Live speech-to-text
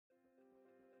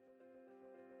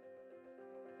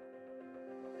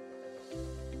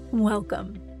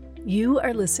Welcome. You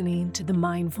are listening to the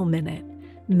Mindful Minute,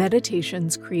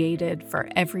 meditations created for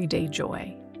everyday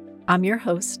joy. I'm your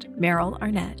host, Meryl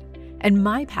Arnett, and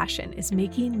my passion is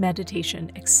making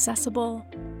meditation accessible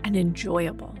and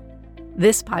enjoyable.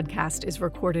 This podcast is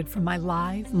recorded from my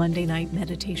live Monday night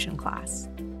meditation class,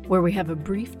 where we have a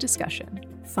brief discussion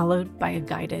followed by a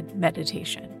guided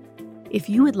meditation. If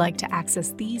you would like to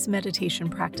access these meditation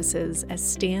practices as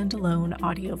standalone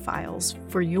audio files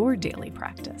for your daily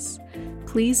practice,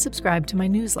 please subscribe to my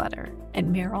newsletter at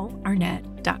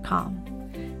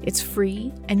merylarnett.com. It's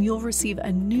free, and you'll receive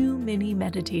a new mini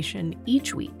meditation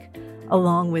each week,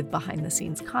 along with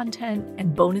behind-the-scenes content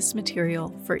and bonus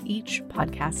material for each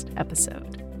podcast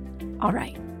episode. All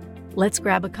right, let's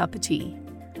grab a cup of tea,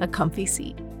 a comfy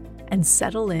seat, and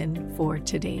settle in for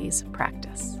today's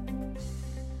practice.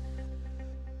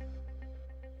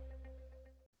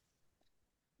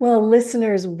 Well,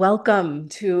 listeners, welcome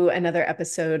to another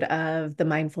episode of the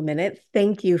Mindful Minute.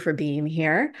 Thank you for being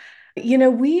here.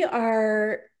 We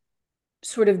are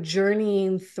sort of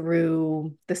journeying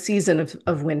through the season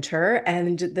of winter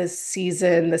and the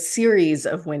series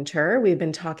of winter. We've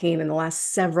been talking in the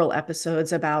last several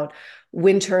episodes about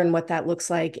winter and what that looks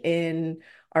like in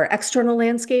our external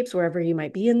landscapes, wherever you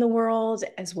might be in the world,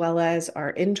 as well as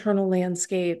our internal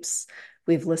landscapes.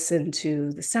 We've listened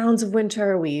to the sounds of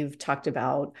winter. We've talked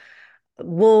about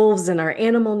wolves and our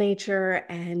animal nature.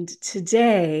 And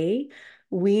today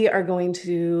we are going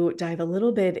to dive a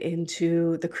little bit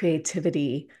into the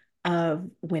creativity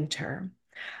of winter.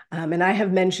 And I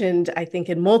have mentioned, I think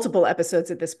in multiple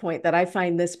episodes at this point, that I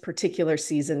find this particular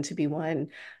season to be one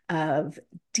of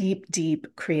deep,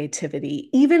 deep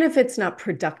creativity, even if it's not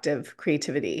productive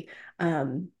creativity,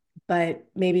 but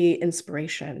maybe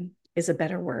inspiration is a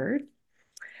better word.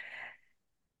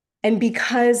 And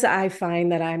because I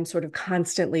find that I'm sort of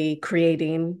constantly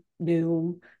creating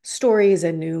new stories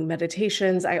and new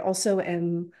meditations, I also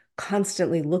am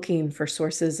constantly looking for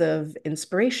sources of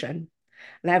inspiration.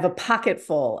 And I have a pocket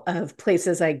full of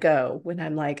places I go when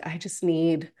I'm like, I just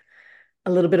need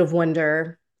a little bit of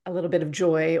wonder, a little bit of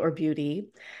joy or beauty.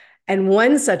 And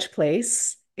one such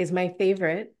place is my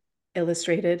favorite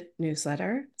illustrated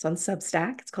newsletter. It's on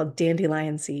Substack. It's called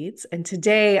Dandelion Seeds. And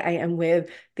today I am with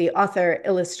the author,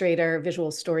 illustrator, visual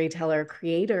storyteller,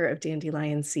 creator of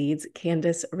Dandelion Seeds,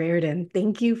 Candace Rardon.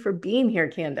 Thank you for being here,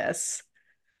 Candace.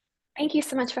 Thank you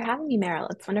so much for having me, Meryl.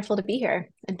 It's wonderful to be here.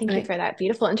 And thank you for that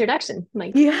beautiful introduction.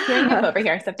 Like tearing up over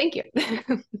here. So thank you.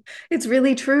 It's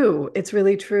really true. It's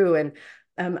really true. And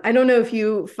I don't know if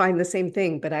you find the same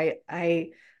thing, but I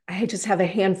just have a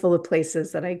handful of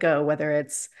places that I go, whether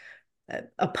it's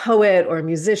a poet or a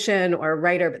musician or a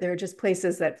writer, but there are just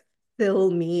places that fill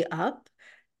me up,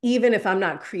 even if I'm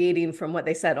not creating from what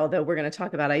they said, although we're going to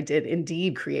talk about I did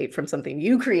indeed create from something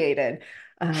you created.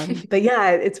 But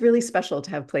yeah, it's really special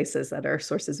to have places that are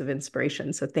sources of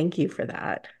inspiration. So thank you for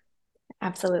that.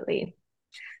 Absolutely.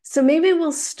 So maybe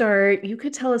we'll start. You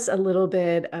could tell us a little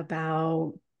bit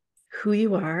about who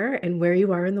you are and where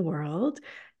you are in the world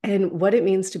and what it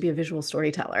means to be a visual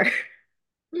storyteller.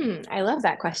 I love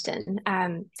that question.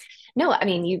 No, I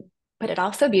mean, you put it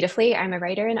all so beautifully. I'm a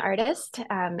writer and artist,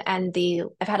 and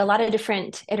I've had a lot of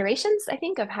different iterations, I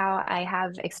think, of how I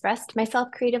have expressed myself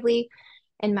creatively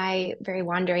in my very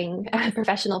wandering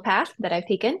professional path that I've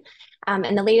taken.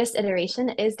 And the latest iteration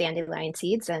is Dandelion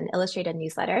Seeds, an illustrated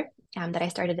newsletter that I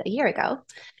started a year ago.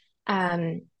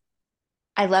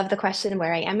 I love the question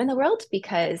where I am in the world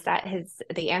because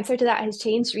the answer to that has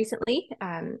changed recently.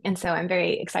 And so I'm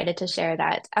very excited to share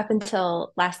that up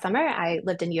until last summer, I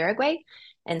lived in Uruguay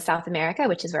in South America,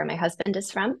 which is where my husband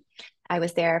is from. I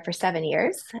was there for 7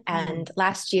 years. And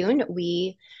last June,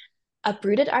 we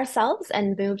uprooted ourselves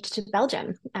and moved to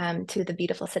Belgium, to the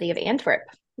beautiful city of Antwerp.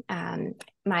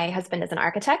 My husband is an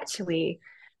architect.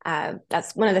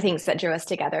 That's one of the things that drew us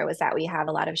together, was that we have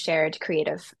a lot of shared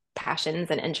creative passions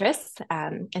and interests.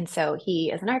 And so he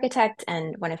is an architect,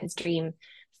 and one of his dream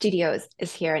studios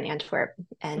is here in Antwerp.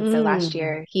 And so last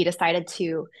year he decided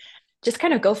to just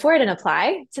kind of go for it and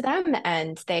apply to them.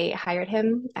 And they hired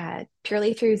him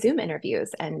purely through Zoom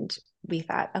interviews. And we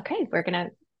thought, okay, we're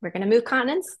gonna move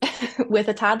continents with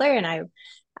a toddler. And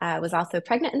I was also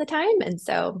pregnant at the time. And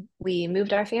so we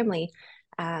moved our family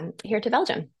here to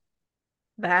Belgium.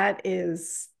 That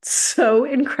is so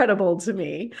incredible to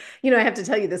me. I have to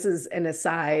tell you, this is an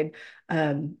aside,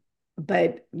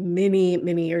 but many,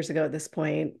 many years ago at this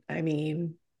point, I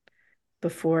mean,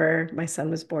 before my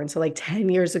son was born, so like 10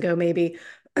 years ago, maybe,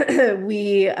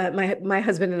 my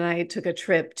husband and I took a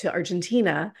trip to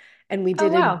Argentina, and we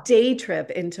did a day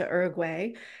trip into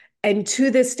Uruguay. And to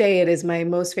this day, it is my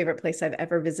most favorite place I've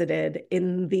ever visited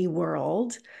in the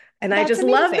world. And I That's just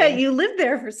love that amazing. you lived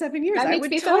there for 7 years. That makes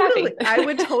me so happy. I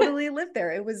would totally live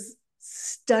there. It was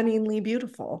stunningly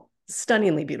beautiful,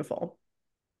 stunningly beautiful.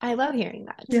 I love hearing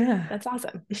that. Yeah, That's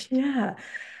awesome. yeah.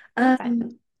 Love that.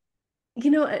 Um, you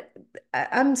know,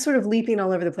 I'm sort of leaping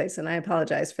all over the place, and I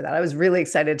apologize for that. I was really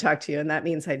excited to talk to you, and that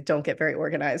means I don't get very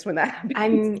organized when that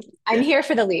happens. I'm here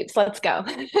for the leaps. Let's go.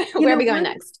 You Where are know, we going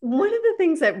next? one of the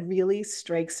things that really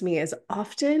strikes me is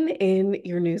often in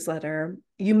your newsletter,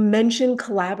 you mention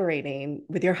collaborating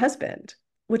with your husband,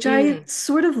 which I Mm.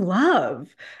 sort of love.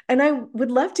 And I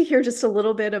would love to hear just a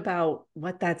little bit about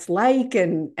what that's like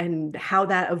and how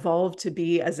that evolved to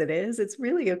be as it is. It's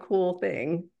really a cool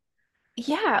thing.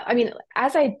 Yeah, I mean,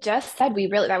 as I just said,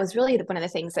 that was really one of the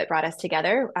things that brought us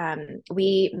together.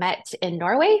 We met in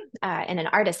Norway, in an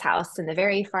artist house in the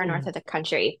very far north Mm. of the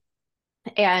country.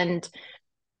 And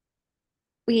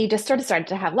we just sort of started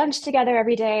to have lunch together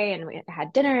every day and we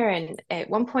had dinner. And at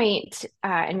one point,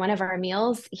 in one of our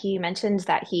meals, he mentioned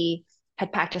that he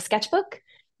had packed a sketchbook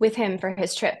with him for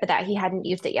his trip, but that he hadn't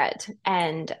used it yet.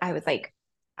 And I was like,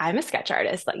 I'm a sketch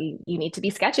artist. Like you need to be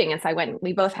sketching. And so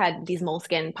we both had these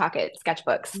moleskin pocket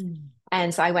sketchbooks. Mm.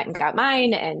 And so I went and got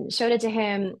mine and showed it to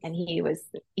him. And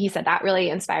he said that really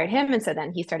inspired him. And so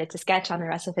then he started to sketch on the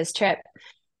rest of his trip.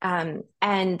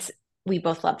 And we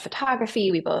both love photography.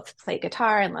 We both play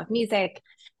guitar and love music.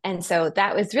 And so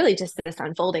that was really just this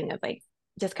unfolding of like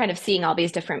just kind of seeing all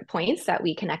these different points that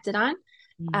we connected on.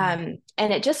 Mm.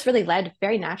 And it just really led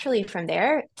very naturally from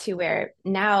there to where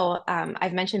now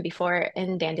I've mentioned before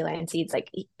in Dandelion Seeds, like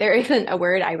there isn't a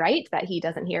word I write that he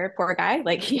doesn't hear, poor guy.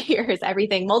 Like he hears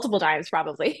everything multiple times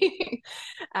probably.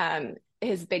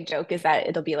 His big joke is that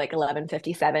it'll be like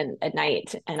 11:57 at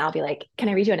night and I'll be like, can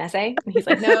I read you an essay? And he's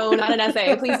like, no, not an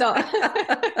essay, please don't.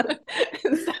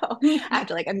 So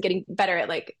after like I'm getting better at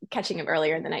like catching him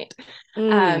earlier in the night.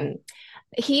 Mm. Um,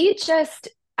 he just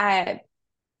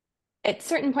at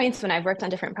certain points when I've worked on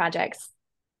different projects,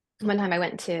 one time I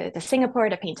went to Singapore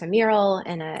to paint a mural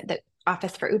in the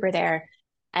office for Uber there.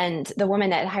 And the woman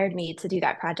that hired me to do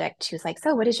that project, she was like,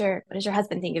 so what does your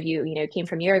husband think of you? You know, came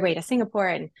from Uruguay to Singapore.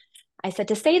 And I said,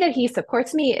 to say that he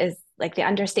supports me is like the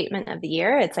understatement of the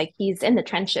year. It's like he's in the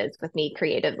trenches with me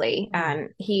creatively. Mm.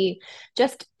 He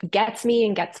just gets me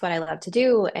and gets what I love to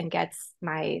do and gets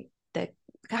the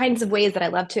kinds of ways that I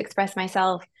love to express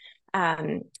myself.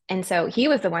 And so he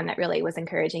was the one that really was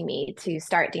encouraging me to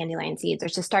start Dandelion Seeds or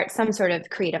to start some sort of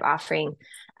creative offering.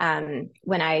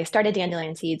 When I started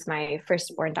Dandelion Seeds, my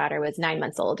firstborn daughter was 9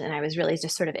 months old, and I was really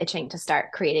just sort of itching to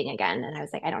start creating again. And I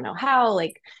was like, I don't know how.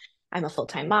 Like, I'm a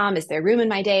full-time mom. Is there room in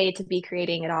my day to be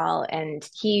creating at all? And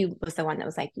he was the one that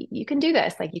was like, you can do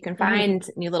this. Like, you can Mm. find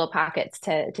new little pockets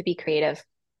to be creative.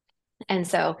 And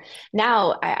so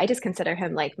now I just consider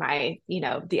him like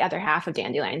the other half of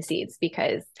Dandelion Seeds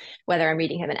because whether I'm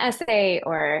reading him an essay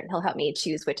or he'll help me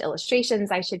choose which illustrations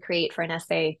I should create for an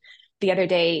essay. The other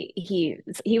day he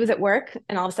was at work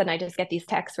and all of a sudden I just get these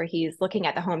texts where he's looking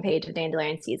at the homepage of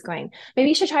Dandelion Seeds going, maybe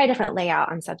you should try a different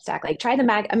layout on Substack. Like try the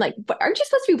mag. I'm like, but aren't you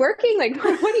supposed to be working? Like,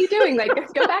 what are you doing? Like,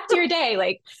 go back to your day.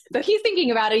 Like, so he's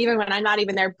thinking about it even when I'm not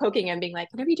even there poking him, being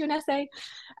like, can I read you an essay?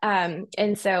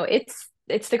 And so it's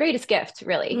the greatest gift,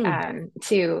 really.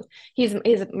 Mm.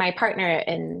 He's my partner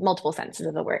in multiple senses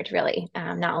of the word, really,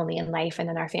 not only in life and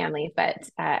in our family, but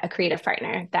a creative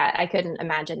partner that I couldn't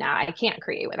imagine now. I can't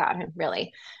create without him,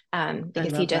 really, I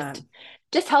because he love that.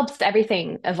 just helps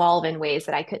everything evolve in ways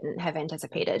that I couldn't have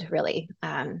anticipated, really,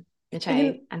 which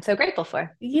And I'm so grateful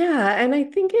for. yeah, and I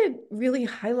think it really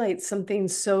highlights something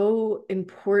so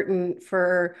important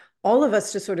for all of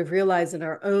us to sort of realize in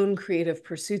our own creative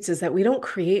pursuits is that we don't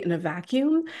create in a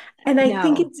vacuum. And I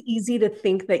think No, it's easy to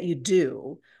think that you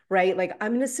do, right? Like, I'm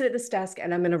going to sit at this desk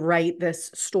and I'm going to write this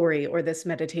story or this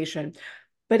meditation,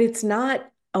 but it's not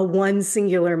a one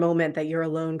singular moment that you're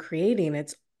alone creating.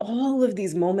 It's all of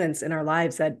these moments in our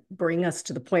lives that bring us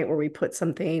to the point where we put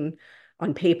something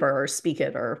on paper or speak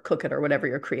it or cook it or whatever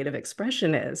your creative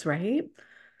expression is, right?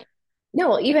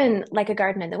 no, even like a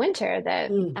garden in the winter,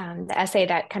 Mm. the essay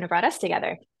that kind of brought us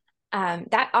together.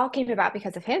 That all came about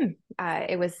because of him.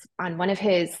 It was on one of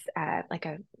his like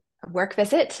a work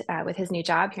visit with his new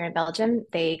job here in Belgium.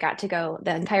 They got to go.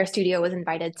 The entire studio was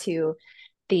invited to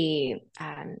the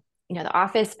the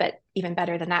office, but even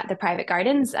better than that, the private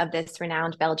gardens of this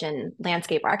renowned Belgian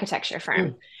landscape architecture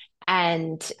firm. Mm.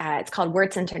 And it's called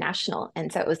Wertz International.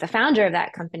 And so it was the founder of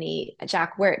that company,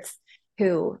 Jack Wertz,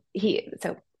 who he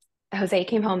so Jose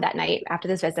came home that night after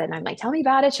this visit, and I'm like, tell me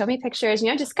about it, show me pictures,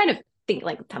 just kind of think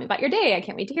like, tell me about your day. I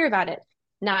can't wait to hear about it.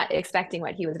 not expecting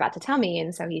what he was about to tell me.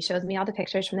 And so he shows me all the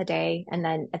pictures from the day. And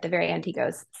then at the very end, he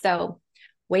goes, "So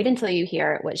wait until you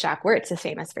hear what Jacques Wirtz is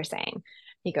famous for saying."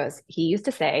 He goes, "He used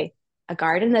to say, a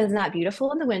garden that is not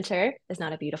beautiful in the winter is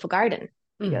not a beautiful garden."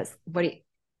 He Mm. goes, "What do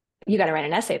you got to write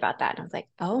an essay about that?" And I was like,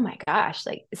 "Oh my gosh."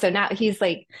 Like, so now he's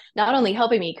like not only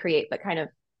helping me create, but kind of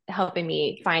helping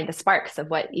me find the sparks of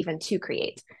what even to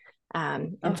create.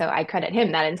 And Oh. so I credit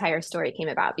him. That entire story came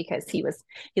about because he's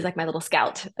like my little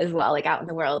scout as well, like out in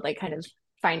the world, like kind of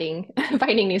finding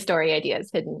finding new story ideas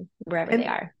hidden wherever they And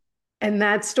are. and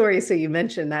that story, so you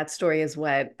mentioned that story is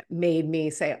what made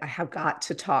me say, I have got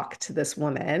to talk to this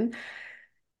woman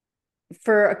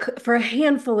for a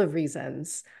handful of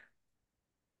reasons.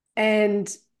 And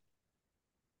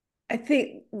I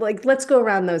think, like, let's go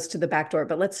around those to the back door,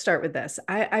 but let's start with this.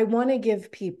 I want to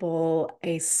give people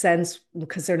a sense,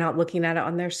 because they're not looking at it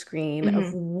on their screen, of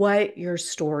Mm-hmm. what your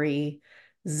stories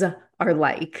are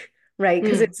like, right?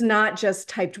 Because Mm. it's not just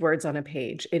typed words on a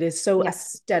page, it is so Yep.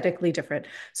 aesthetically different.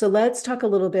 So let's talk a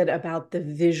little bit about the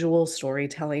visual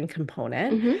storytelling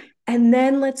component. Mm-hmm. And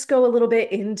then let's go a little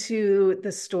bit into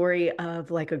the story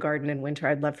of like a garden in winter.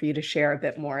 I'd love for you to share a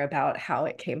bit more about how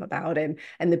it came about and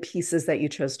the pieces that you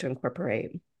chose to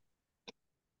incorporate.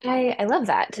 I love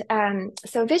that.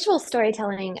 So visual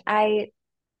storytelling, I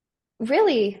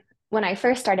really, when I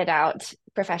first started out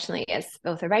professionally as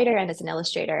both a writer and as an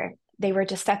illustrator, they were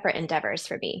just separate endeavors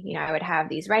for me. You know, I would have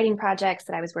these writing projects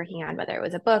that I was working on, whether it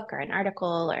was a book or an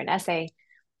article or an essay.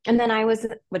 And then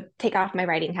would take off my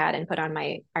writing hat and put on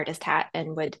my artist hat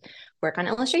and would work on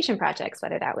illustration projects,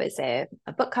 whether that was a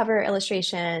book cover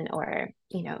illustration or,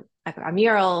 you know, a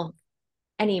mural,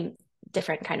 any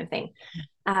different kind of thing.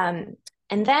 Um,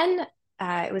 and then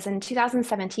it was in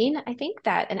 2017, I think,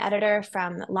 that an editor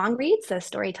from Longreads, a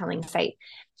storytelling site,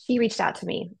 she reached out to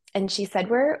me and she said,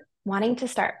 "We're wanting to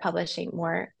start publishing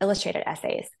more illustrated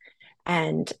essays."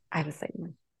 And I was like,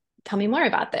 "Tell me more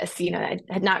about this." You know, I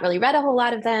had not really read a whole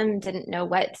lot of them, didn't know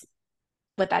what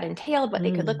that entailed, what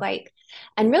they could look Mm. like.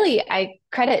 And really, I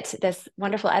credit this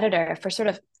wonderful editor for sort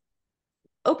of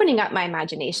opening up my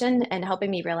imagination and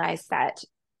helping me realize that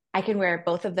I can wear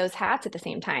both of those hats at the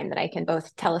same time, that I can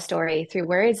both tell a story through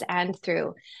words and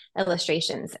through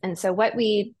illustrations. And so, what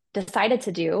we decided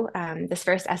to do, this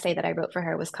first essay that I wrote for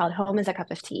her was called Home is a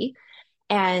Cup of Tea.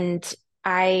 And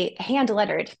I hand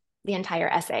lettered the entire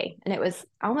essay. And it was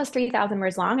almost 3,000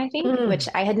 words long, I think, which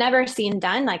Mm. I had never seen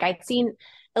done. Like I'd seen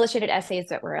illustrated essays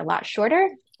that were a lot shorter,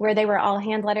 where they were all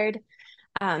hand lettered.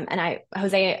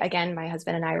 Jose, again, my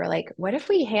husband and I were like, what if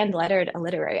we hand lettered a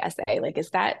literary essay? Like,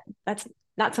 that's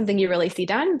not something you really see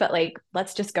done, but like,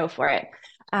 let's just go for it.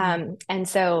 Mm. And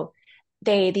so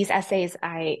these essays,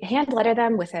 I hand letter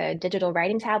them with a digital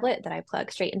writing tablet that I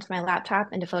plug straight into my laptop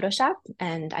into Photoshop.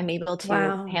 And I'm able to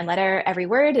Wow. hand letter every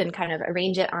word and kind of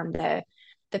arrange it on the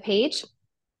page.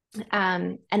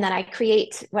 And then I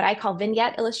create what I call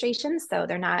vignette illustrations. So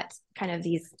they're not kind of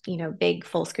these, you know, big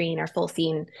full screen or full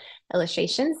scene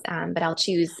illustrations, but I'll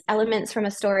choose elements from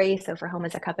a story. So for Home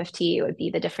is a Cup of Tea, it would be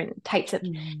the different types of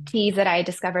Mm. teas that I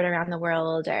discovered around the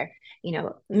world, or, you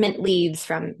know, mint leaves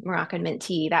from Moroccan mint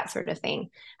tea, that sort of thing.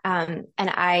 And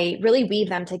I really weave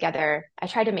them together. I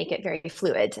try to make it very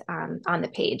fluid on the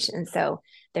page. And so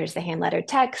there's the hand lettered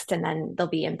text, and then they'll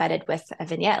be embedded with a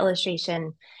vignette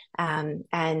illustration.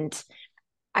 And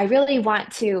I really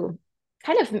want to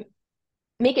kind of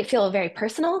make it feel very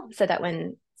personal so that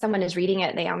when someone is reading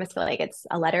it, they almost feel like it's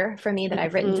a letter from me that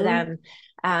I've written to Mhm.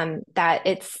 them, that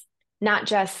it's not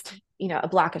just, you know, a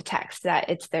block of text, that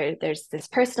there's this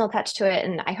personal touch to it.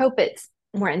 And I hope it's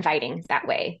more inviting that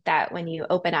way, that when you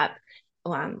open up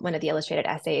one of the illustrated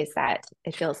essays, that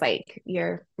it feels like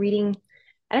you're reading,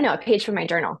 I don't know, a page from my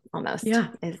journal almost Yeah.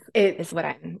 is It what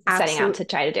I'm setting out absolutely to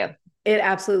try to do. it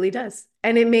absolutely does.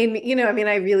 And it made me, I mean,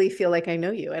 I really feel like I know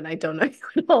you and I don't know you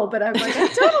at all, but I'm like, I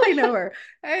totally know her.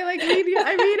 I like read you,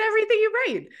 I read everything you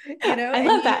write, I and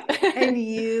love you that. and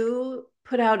you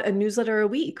put out a newsletter a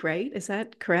week, right? Is that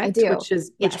I correct? do.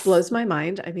 Which Yes. blows my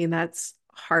mind. I mean, that's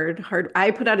hard. I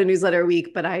put out a newsletter a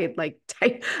week, but I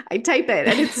type it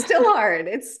and it's still hard.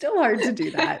 It's still hard to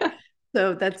do that.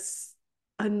 So that's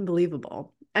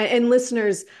unbelievable. And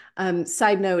listeners,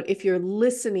 side note, if you're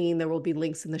listening, there will be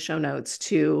links in the show notes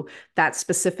to that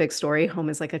specific story. Home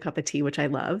is like a cup of tea, which I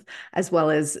love, as well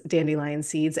as dandelion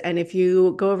seeds. And if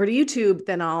you go over to YouTube,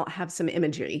 then I'll have some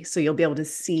imagery. So you'll be able to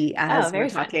see Oh, as we're very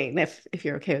fun. talking, if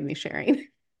you're okay with me sharing.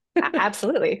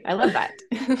 Absolutely. I love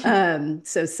that.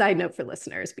 So side note for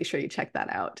listeners, be sure you check that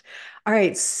out. All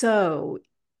right. So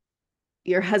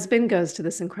your husband goes to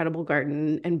this incredible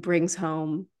garden and brings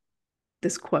home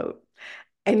this quote.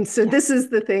 And so Yeah. this is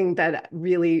the thing that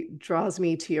really draws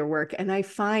me to your work. And I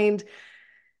find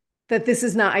that this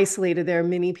is not isolated. There are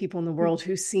many people in the world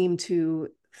who seem to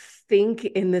think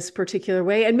in this particular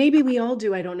way. And maybe we all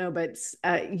do, I don't know, but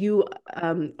you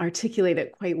articulate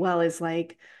it quite well, is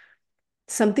like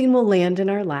something will land in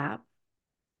our lap,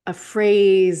 a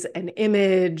phrase, an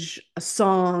image, a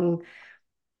song.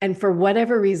 And for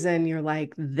whatever reason, you're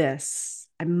like, this,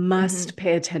 I Mm-hmm. must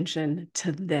pay attention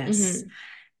to this. Mm-hmm.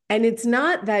 And it's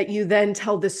not that you then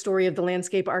tell the story of the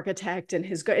landscape architect and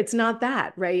his, it's not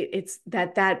that, right? It's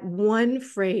that that one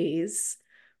phrase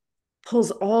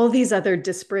pulls all these other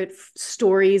disparate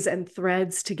stories and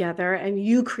threads together, and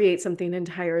you create something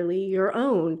entirely your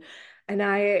own. And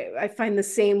I find the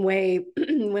same way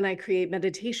when I create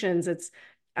meditations. It's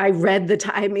I read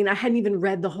I mean, I hadn't even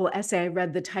read the whole essay. I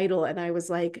read the title and I was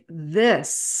like,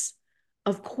 this,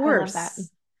 of I love that. course.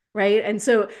 Right. And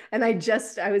so, and I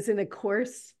was in a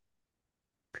course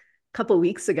a couple of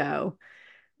weeks ago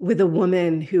with a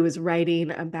woman who was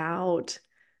writing about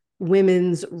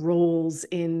women's roles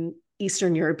in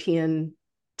Eastern European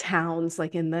towns,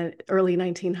 like in the early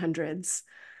 1900s.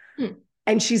 Hmm.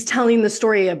 And she's telling the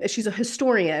story of, she's a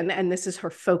historian, and this is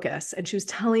her focus. And she was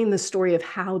telling the story of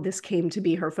how this came to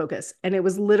be her focus. And it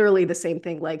was literally the same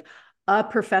thing, like a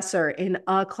professor in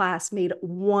a class made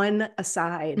one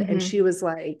aside, and Mm-hmm. she was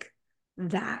like,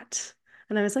 that.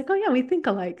 And I was like, oh, yeah, we think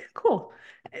alike. Cool.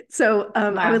 So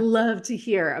I would Wow. love to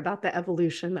hear about the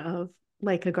evolution of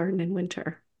Like a Garden in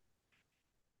Winter.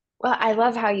 Well, I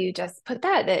love how you just put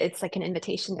that it's like an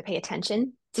invitation to pay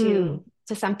attention Mm,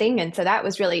 to something. And so that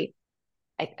was really,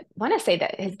 I want to say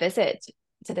that his visit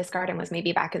to this garden was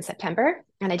maybe back in September.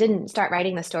 And I didn't start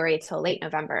writing the story till late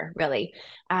November, really.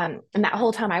 And that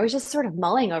whole time I was just sort of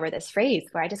mulling over this phrase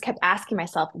where I just kept asking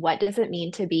myself, what does it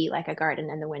mean to be like a garden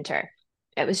in the winter?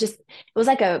 It was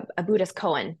like a Buddhist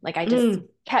koan. Like I just mm,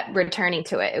 kept returning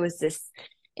to it. It was this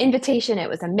invitation. It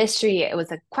was a mystery. It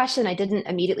was a question I didn't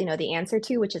immediately know the answer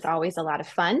to, which is always a lot of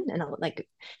fun. And like,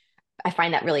 I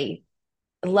find that really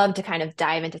love to kind of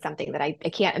dive into something that I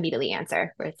can't immediately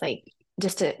answer, where it's like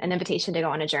just an invitation to go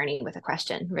on a journey with a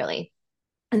question, really.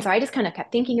 And so I just kind of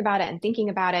kept thinking about it and thinking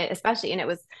about it, especially, and it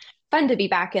was fun to be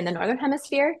back in the Northern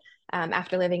Hemisphere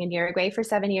after living in Uruguay for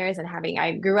 7 years and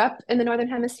I grew up in the Northern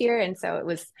Hemisphere. And so it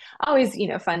was always,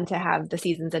 fun to have the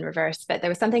seasons in reverse. But there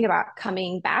was something about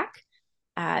coming back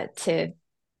to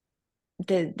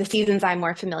the seasons I'm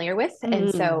more familiar with. And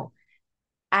mm, so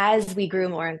as we grew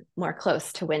more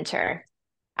close to winter,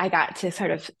 I got to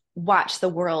sort of watch the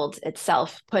world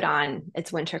itself put on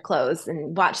its winter clothes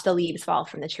and watch the leaves fall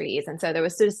from the trees. And so there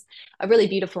was just a really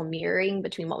beautiful mirroring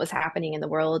between what was happening in the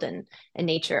world and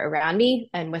nature around me,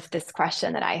 and with this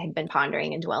question that I had been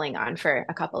pondering and dwelling on for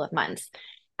a couple of months.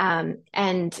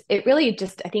 And it really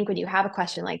just, I think when you have a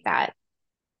question like that,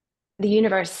 the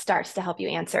universe starts to help you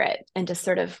answer it and just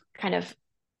sort of kind of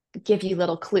give you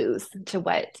little clues to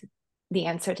what the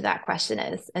answer to that question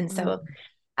is. And so mm,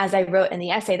 as I wrote in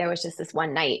the essay, there was just this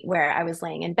one night where I was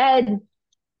laying in bed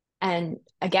and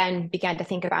again began to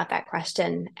think about that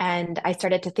question. And I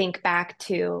started to think back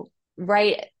to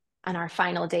right on our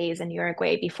final days in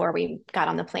Uruguay before we got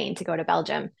on the plane to go to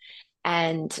Belgium.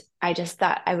 And I just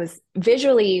thought I was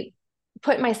visually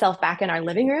put myself back in our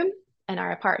living room in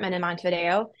our apartment in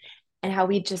Montevideo, and how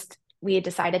we had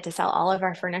decided to sell all of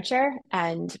our furniture.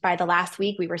 And by the last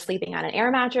week, we were sleeping on an air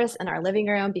mattress in our living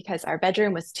room because our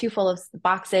bedroom was too full of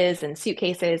boxes and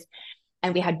suitcases.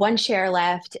 And we had one chair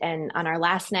left. And on our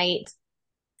last night,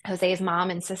 Jose's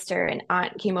mom and sister and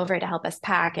aunt came over to help us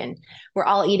pack, and we're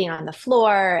all eating on the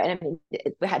floor. And I mean,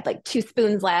 we had like two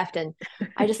spoons left. And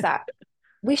I just thought,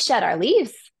 we shed our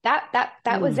leaves. That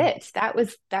was mm, it. That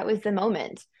was the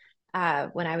moment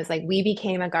when I was like, we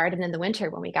became a garden in the winter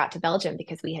when we got to Belgium,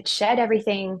 because we had shed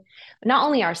everything, not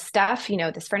only our stuff,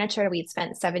 this furniture we'd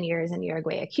spent 7 years in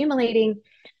Uruguay accumulating,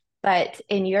 but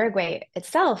in Uruguay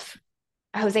itself,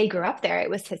 Jose grew up there. It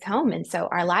was his home. And so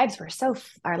our life was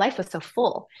so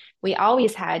full. We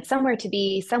always had somewhere to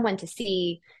be, someone to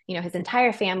see, his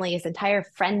entire family, his entire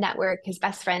friend network, his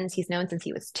best friends he's known since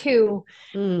he was 2.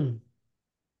 mm,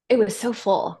 It was so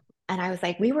full. And I was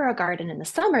like, we were a garden in the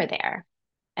summer there.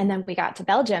 And then we got to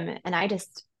Belgium, and I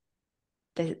just,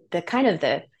 the kind of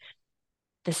the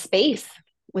space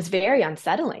was very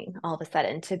unsettling all of a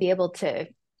sudden, to be able to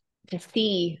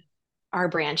see our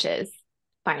branches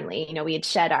finally. We had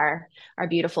shed our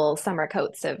beautiful summer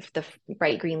coats of the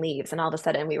bright green leaves, and all of a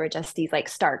sudden we were just these like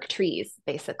stark trees,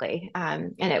 basically.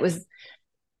 And I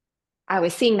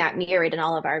was seeing that mirrored in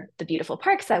all of the beautiful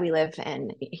parks that we live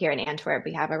in here in Antwerp,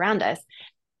 we have around us.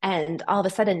 And all of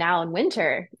a sudden now in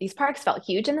winter, these parks felt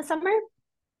huge in the summer.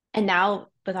 And now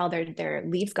with all their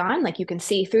leaves gone, like you can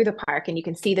see through the park and you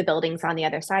can see the buildings on the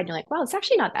other side. And you're like, well, it's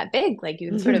actually not that big. Like you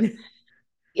can sort of,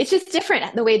 it's just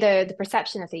different the way the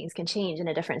perception of things can change in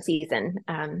a different season,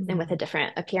 and with a Mm,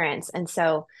 different appearance. And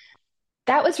so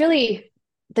that was really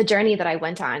the journey that I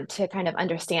went on to kind of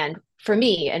understand for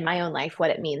me in my own life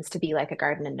what it means to be like a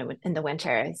garden in the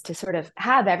winter, is to sort of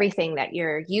have everything that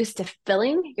you're used to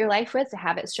filling your life with, to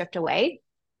have it stripped away,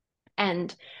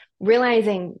 and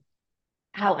realizing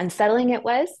how unsettling it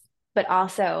was, but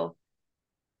also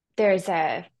there's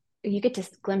a you get to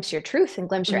glimpse your truth and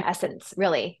glimpse mm, your essence,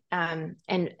 really. And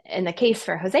in the case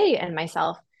for Jose and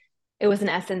myself, it was an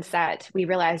essence that we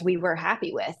realized we were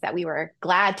happy with, that we were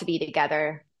glad to be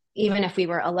together, even if we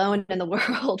were alone in the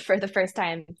world for the first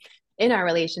time in our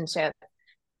relationship.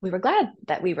 We were glad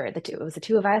that we were the two. It was the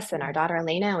two of us and our mm, daughter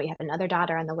Elena. And we have another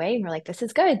daughter on the way. And we're like, this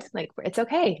is good. Like, it's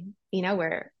okay.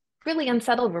 We're really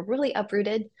unsettled. We're really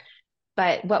uprooted.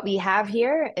 But what we have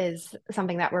here is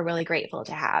something that we're really grateful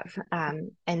to have.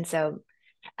 And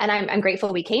I'm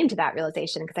grateful we came to that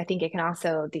realization, because I think it can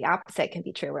also, the opposite can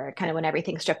be true, where kind of when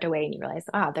everything's stripped away and you realize,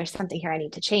 oh, there's something here I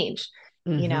need to change,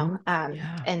 you know?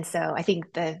 yeah. And so I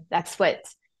think that's what,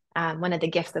 one of the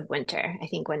gifts of winter. I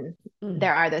think when Mm.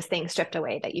 there are those things stripped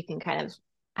away, that you can kind of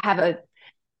have a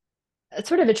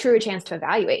sort of a truer chance to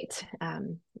evaluate,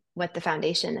 what the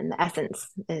foundation and the essence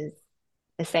is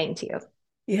saying to you.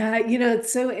 Yeah,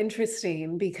 it's so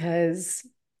interesting because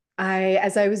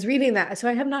as I was reading that, so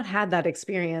I have not had that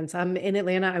experience. I'm in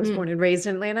Atlanta. I was born Mm, and raised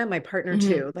in Atlanta. My partner mm-hmm.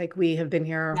 too. Like we have been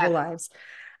here our whole Yeah. lives.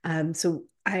 So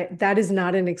that is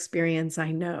not an experience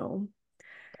I know.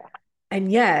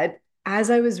 And yet, as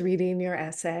I was reading your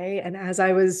essay and as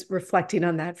I was reflecting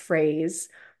on that phrase,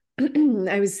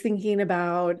 I was thinking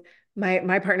about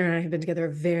my partner and I have been together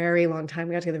a very long time.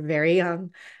 We got together very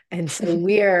young. And so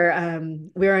we're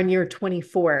on year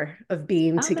 24 of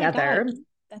being Oh my God. together.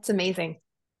 That's amazing.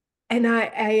 And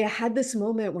I had this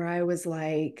moment where I was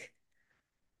like,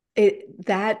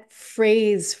 that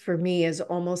phrase for me is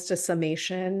almost a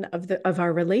summation of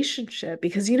our relationship,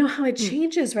 because you know how it Mm.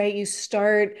 changes, right? You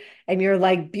start and you're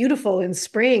like beautiful in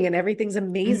spring and everything's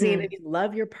amazing and Hmm. you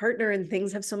love your partner and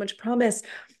things have so much promise.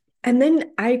 And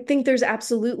then I think there's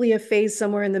absolutely a phase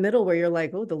somewhere in the middle where you're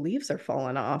like, oh, the leaves are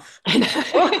falling off.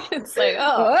 Oh, It's like,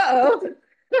 oh, uh-oh.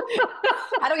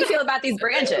 how do we feel about these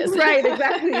branches? Right,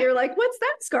 exactly. You're like, what's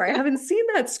that scar? I haven't seen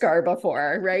that scar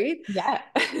before, right? Yeah.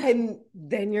 And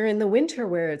then you're in the winter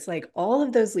where it's like all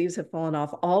of those leaves have fallen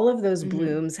off, all of those Hmm.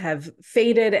 blooms have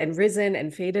faded and risen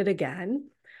and faded again.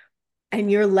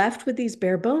 And you're left with these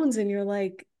bare bones, and you're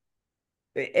like,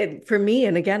 for me,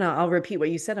 and again, I'll repeat what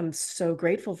you said. I'm so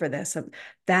grateful for this.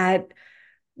 That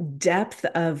depth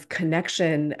of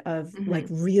connection, of like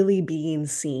Hmm. really being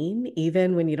seen,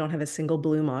 even when you don't have a single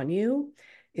bloom on you,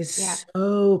 Yeah. is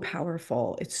so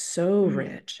powerful. It's so Hmm.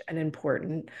 rich and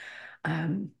important.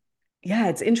 Um, yeah,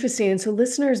 it's interesting. And so,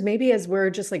 listeners, maybe as we're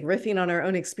just like riffing on our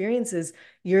own experiences,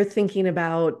 you're thinking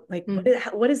about like,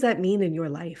 Mm. what does that mean in your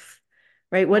life?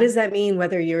 Right? What Yeah. does that mean,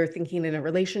 whether you're thinking in a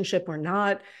relationship or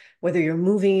not, whether you're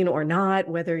moving or not,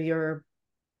 whether you're,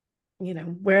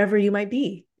 wherever you might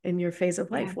be in your phase of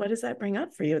Yeah. life? What does that bring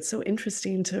up for you? It's so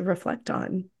interesting to reflect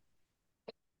on.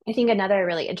 I think another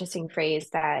really interesting phrase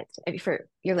that, for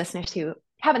your listeners who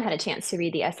haven't had a chance to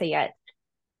read the essay yet,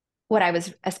 what I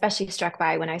was especially struck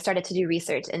by when I started to do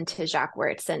research into Jacques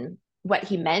Wertz and what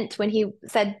he meant when he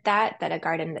said that a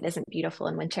garden that isn't beautiful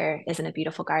in winter isn't a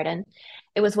beautiful garden.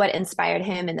 It was what inspired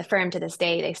him and the firm to this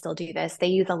day. They still do this. They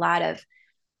use a lot of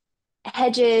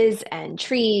hedges and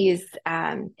trees,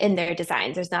 in their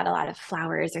designs. There's not a lot of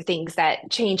flowers or things that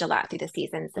change a lot through the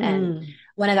seasons. And Mm,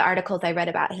 one of the articles I read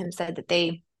about him said that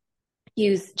they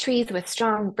use trees with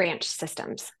strong branch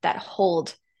systems that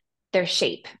hold their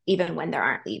shape even when there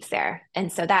aren't leaves there.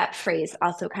 And so that phrase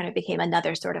also kind of became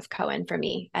another sort of koan for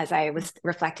me as I was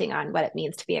reflecting on what it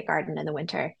means to be a garden in the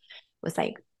winter. Was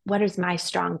like, what does my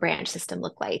strong branch system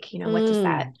look like? What does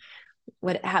that,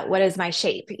 mm, what is my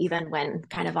shape even when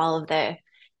kind of all of the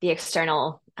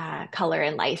external, color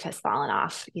in life has fallen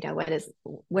off?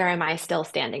 Where am I still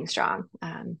standing strong?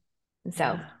 And so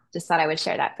yeah. just thought I would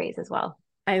share that phrase as well.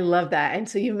 I love that. And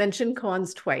so you mentioned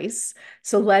koans twice.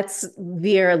 So let's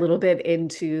veer a little bit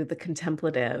into the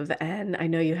contemplative. And I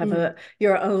know you have Mm.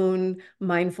 your own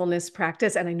mindfulness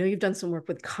practice, and I know you've done some work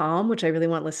with Calm, which I really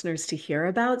want listeners to hear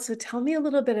about. So tell me a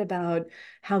little bit about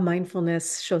how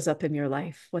mindfulness shows up in your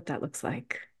life, what that looks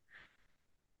like.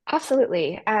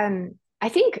 Absolutely. I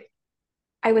think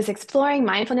I was exploring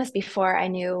mindfulness before I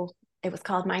knew it was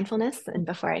called mindfulness, and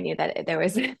before I knew that there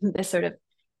was this sort of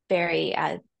very,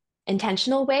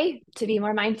 intentional way to be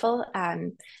more mindful.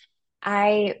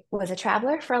 I was a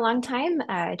traveler for a long time.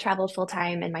 I traveled full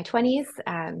time in my 20s.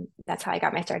 That's how I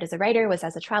got my start as a writer, was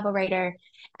as a travel writer.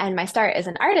 And my start as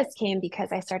an artist came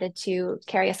because I started to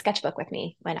carry a sketchbook with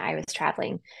me when I was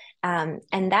traveling. And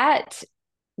that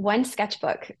one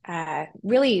sketchbook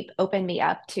really opened me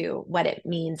up to what it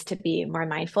means to be more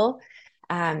mindful.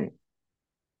 Um,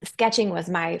 Sketching was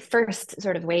my first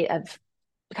sort of way of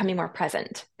becoming more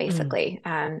present, Mm, basically.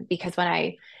 Because when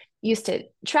I used to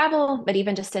travel, but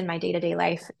even just in my day-to-day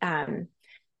life,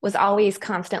 was always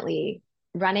constantly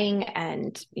running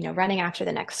and running after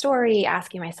the next story,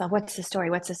 asking myself, "What's the story?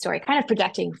 What's the story?" Kind of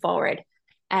projecting forward.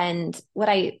 And what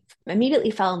I immediately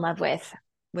fell in love with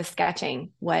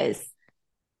sketching was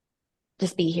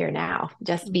just be here now,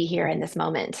 just be here mm, in this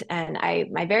moment. And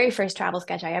my very first travel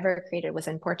sketch I ever created was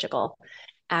in Portugal.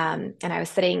 And I was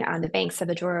sitting on the banks of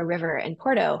the Douro River in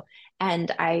Porto. And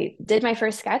I did my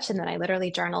first sketch, and then I literally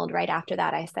journaled right after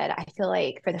that. I said, I feel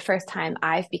like for the first time,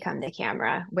 I've become the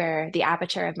camera where the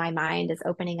aperture of my mind is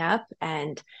opening up,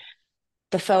 and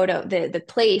the photo, the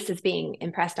place is being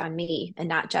impressed on me and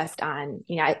not just on,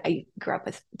 I grew up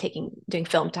with doing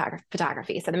film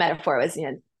photography. So the metaphor was,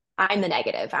 I'm the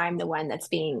negative, I'm the one that's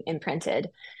being imprinted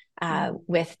mm,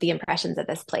 with the impressions of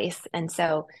this place. And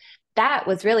so that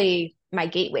was really my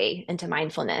gateway into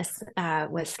mindfulness,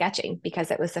 was sketching,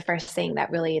 because it was the first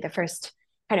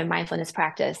kind of mindfulness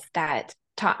practice that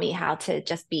taught me how to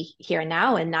just be here and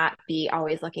now and not be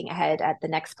always looking ahead at the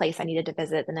next place I needed to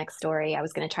visit, the next story I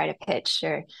was going to try to pitch,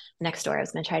 or the next story I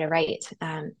was going to try to write.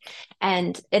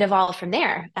 And it evolved from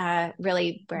there,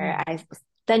 really, where mm, I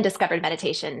then discovered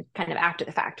meditation kind of after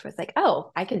the fact, was like,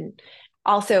 oh, I can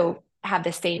also have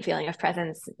the same feeling of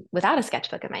presence without a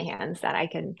sketchbook in my hands, that I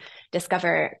can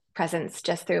discover presence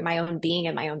just through my own being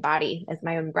and my own body, as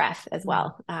my own breath as mm.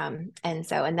 well.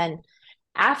 And then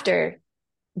after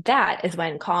that is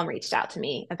when Calm reached out to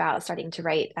me about starting to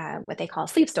write what they call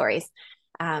sleep stories.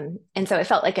 And so it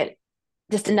felt like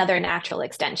just another natural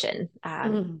extension,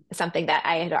 Mm. something that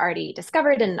I had already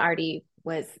discovered and already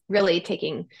was really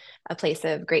taking a place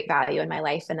of great value in my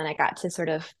life. And then I got to sort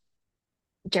of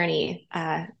journey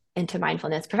into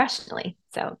mindfulness professionally.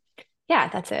 So yeah,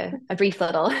 that's a brief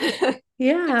little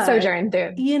Yeah. sojourn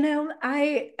through.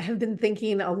 I have been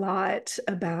thinking a lot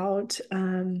about,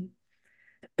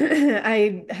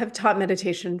 I have taught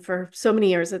meditation for so many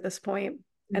years at this point,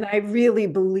 and I really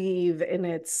believe in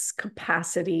its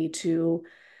capacity to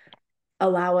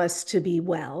allow us to be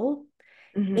well.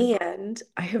 Mm-hmm. And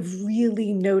I have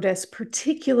really noticed,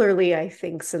 particularly, I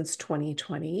think, since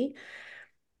 2020,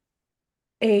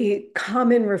 a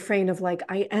common refrain of like,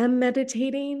 I am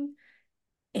meditating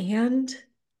and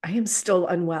I am still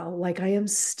unwell. Like, I am Mm-hmm.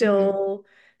 still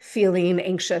feeling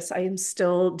anxious. I am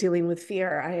still dealing with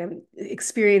fear. I am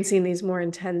experiencing these more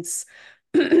intense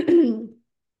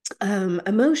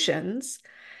emotions.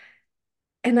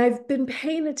 And I've been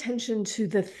paying attention to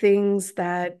the things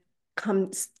that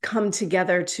come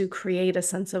together to create a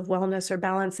sense of wellness or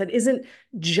balance that isn't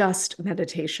just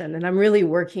meditation. And I'm really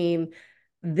working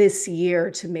this year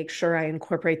to make sure I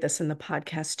incorporate this in the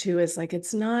podcast too, is like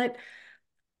it's not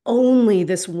only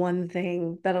this one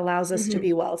thing that allows us to Mm-hmm.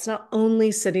 be well. It's not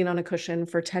only sitting on a cushion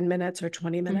for 10 minutes or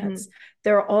 20 Mm-hmm. minutes.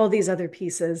 There are all these other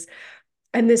pieces.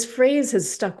 And this phrase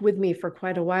has stuck with me for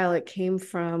quite a while. It came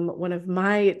from one of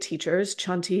my teachers,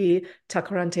 Chanti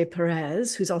Tacarante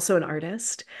Perez, who's also an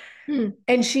artist. Mm-hmm.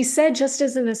 And she said, just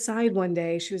as an aside one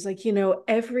day, she was like,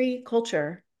 every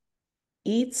culture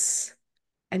eats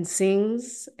and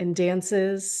sings and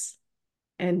dances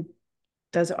and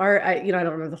does art. I don't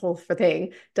remember the whole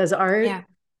thing, does art. Yeah.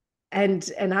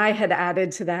 And I had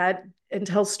added to that and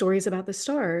tell stories about the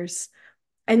stars.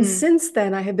 And Mm. since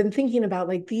then, I have been thinking about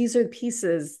like these are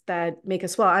pieces that make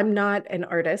us well. I'm not an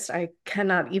artist. I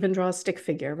cannot even draw a stick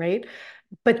figure, right?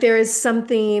 But there is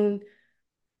something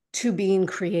to being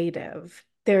creative.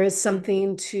 There is Mm.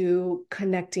 something to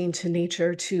connecting to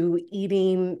nature, to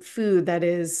eating food that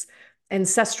is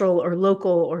ancestral or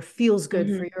local or feels good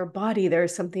for Mm-hmm. your body.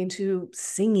 There's something to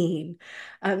singing.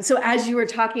 So, as you were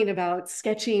talking about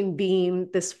sketching being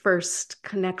this first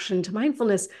connection to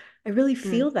mindfulness, I really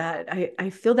Mm. feel that. I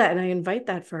feel that. And I invite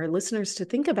that for our listeners to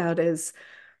think about is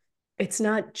it's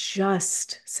not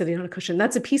just sitting on a cushion.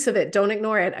 That's a piece of it. Don't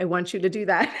ignore it. I want you to do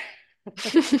that.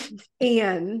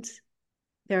 And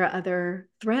there are other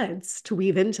threads to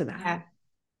weave into that. Yeah.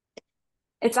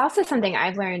 It's also something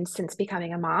I've learned since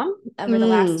becoming a mom over the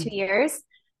last Mm, 2 years.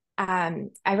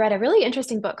 I read a really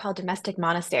interesting book called Domestic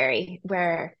Monastery,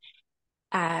 where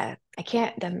I'm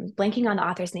blanking on the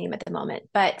author's name at the moment,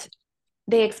 but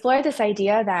they explore this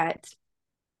idea that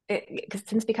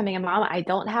since becoming a mom, I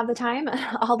don't have the time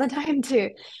all the time to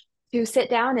to sit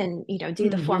down and, do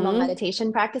the formal Hmm.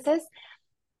 meditation practices.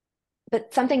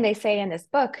 But something they say in this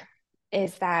book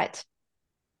is that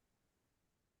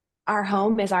our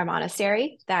home is our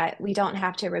monastery, that we don't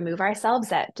have to remove ourselves,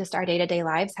 that just our day-to-day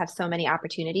lives have so many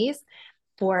opportunities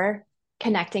for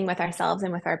connecting with ourselves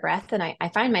and with our breath. And I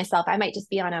find myself, I might just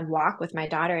be on a walk with my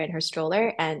daughter in her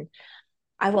stroller, and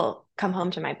I will come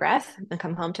home to my breath and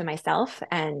come home to myself.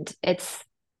 And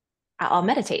I'll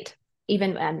meditate.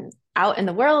 Even when I'm out in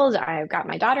the world, I've got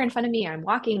my daughter in front of me, I'm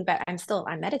walking, but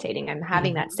I'm meditating. I'm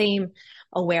having that Hmm. same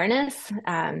awareness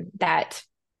that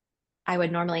I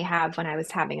would normally have when I was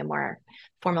having a more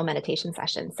formal meditation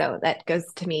session. So that goes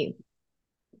to me,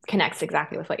 connects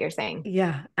exactly with what you're saying.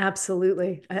 Yeah,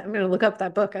 absolutely. I'm going to look up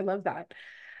that book. I love that.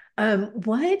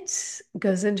 What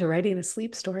goes into writing a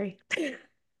sleep story?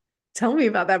 Tell me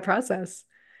about that process.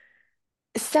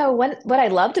 So what I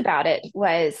loved about it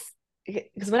was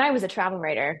because when I was a travel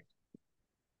writer,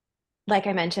 like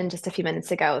I mentioned just a few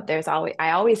minutes ago,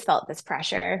 I always felt this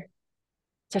pressure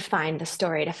to find the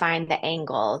story, to find the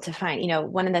angle, to find,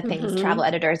 one of the things travel Hmm.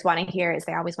 editors want to hear is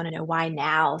they always want to know why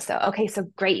now. So, okay, so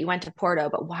great, you went to Porto,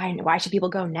 but why should people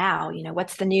go now?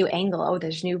 What's the new angle? Oh,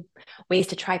 there's new ways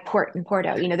to try port in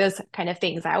Porto, those kind of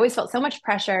things. I always felt so much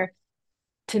pressure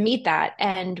to meet that.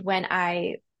 And when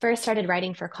I first started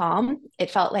writing for Calm,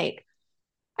 it felt like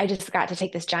I just got to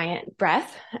take this giant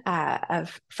breath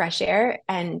of fresh air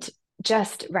and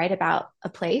just write about a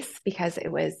place because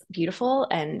it was beautiful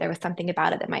and there was something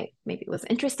about it that maybe it was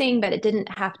interesting, but I didn't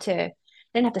have to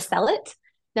sell it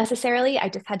necessarily. I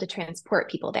just had to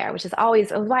transport people there, which is always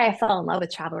why I fell in love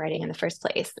with travel writing in the first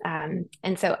place.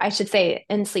 And so I should say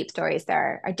in sleep stories,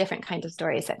 there are different kinds of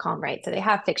stories that Calm writes. So they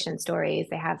have fiction stories,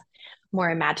 they have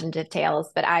more imaginative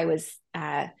tales, but I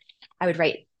would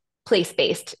write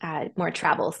place-based, more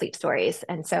travel sleep stories.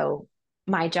 And so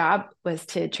my job was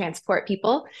to transport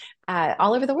people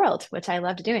all over the world, which I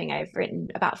loved doing. I've written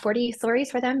about 40 stories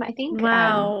for them, I think.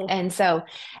 Wow. And so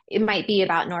it might be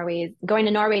about going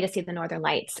to Norway to see the Northern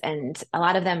Lights. And a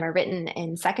lot of them are written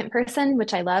in second person,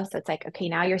 which I love. So it's like, okay,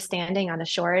 now you're standing on the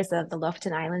shores of the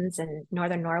Lofoten Islands in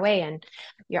Northern Norway, and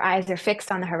your eyes are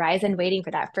fixed on the horizon, waiting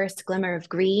for that first glimmer of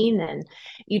green. And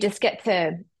you just get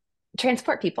to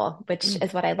transport people, which Mm.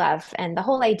 is what I love. And the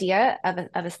whole idea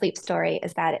of a sleep story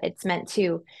is that it's meant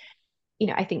to,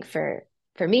 I think for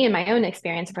me and my own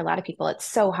experience, for a lot of people, it's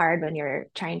so hard when you're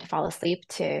trying to fall asleep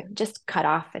to just cut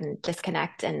off and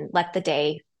disconnect and let the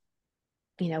day,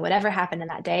 whatever happened in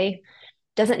that day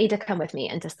doesn't need to come with me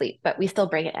into sleep, but we still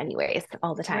bring it anyways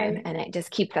all the time. Right. And it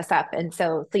just keeps us up. And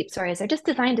so sleep stories are just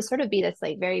designed to sort of be this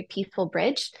like very peaceful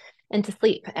bridge into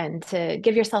sleep and to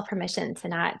give yourself permission to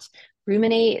not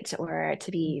ruminate or to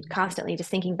be Mhm. constantly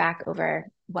just thinking back over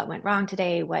what went wrong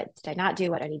today, what did I not do,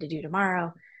 what I need to do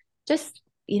tomorrow. Just,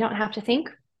 you don't have to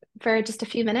think for just a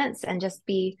few minutes and just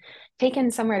be taken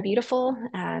somewhere beautiful,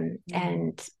 Mm.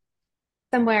 and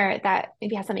somewhere that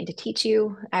maybe has something to teach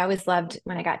you. I always loved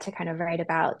when I got to kind of write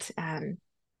about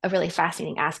a really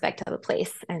fascinating aspect of a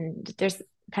place. And there's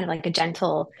kind of like a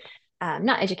gentle,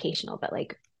 not educational, but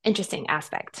like interesting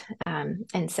aspect.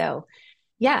 And so,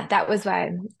 yeah, that was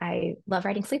why I love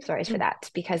writing sleep stories for Mm. that,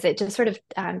 because it just sort of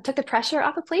took the pressure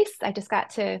off a place. I just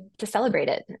got to celebrate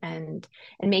it and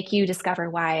make you discover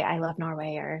why I love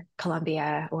Norway or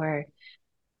Colombia or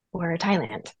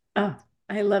Thailand. Oh,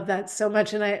 I love that so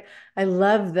much. And I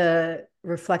love the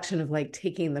reflection of like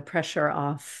taking the pressure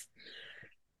off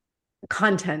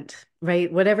content,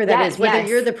 right? Whatever that is, Yes, whether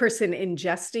you're yes. the person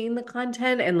ingesting the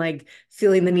content and like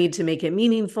feeling the Hmm. need to make it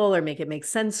meaningful or make it make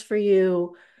sense for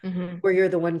you, Hmm. or you're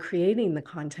the one creating the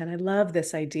content. I love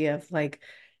this idea of like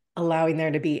allowing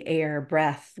there to be air,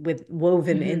 breath with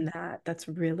woven in Hmm. that. That's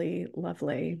really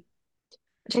lovely.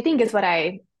 Which I think is what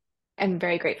I am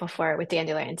very grateful for with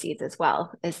Dandelion Seeds as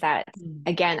well, is that Mm.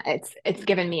 again, it's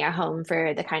given me a home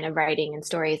for the kind of writing and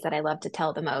stories that I love to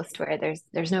tell the most, where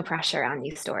there's no pressure on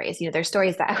these stories. There's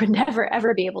stories that I would never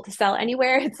ever be able to sell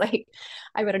anywhere. It's like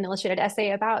I wrote an illustrated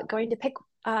essay about going to pick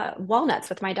walnuts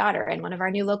with my daughter in one of our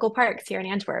new local parks here in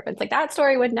Antwerp. It's like that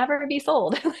story would never be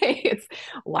sold. Like it's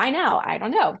why now? I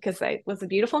don't know, because it was a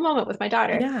beautiful moment with my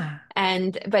daughter. Yeah.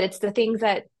 But it's the things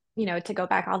that, to go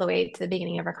back all the way to the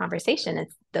beginning of our conversation,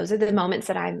 it's those are the moments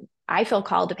that I feel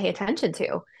called to pay attention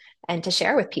to and to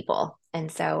share with people.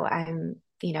 And so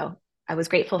I was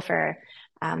grateful for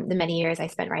the many years I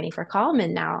spent writing for Calm,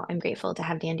 and now I'm grateful to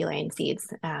have Dandelion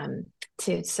Seeds,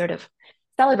 to sort of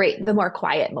celebrate the more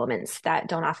quiet moments that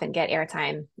don't often get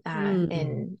airtime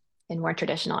Mm. in more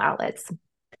traditional outlets.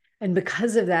 And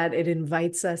because of that, it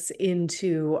invites us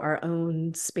into our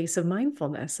own space of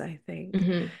mindfulness, I think.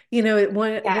 Hmm. You know,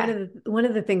 one Yeah.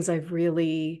 of the things I've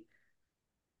really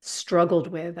struggled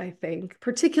with, I think,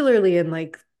 particularly in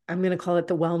like, I'm going to call it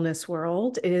the wellness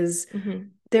world, is Mm-hmm.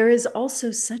 there is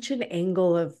also such an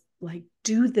angle of like,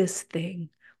 do this thing.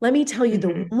 Let me tell you the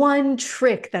Mm-hmm. one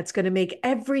trick that's going to make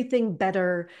everything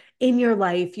better in your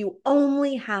life. You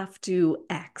only have to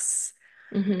X.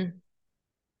 Mm-hmm.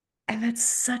 And that's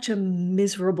such a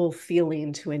miserable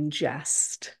feeling to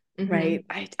ingest, Mm-hmm. right?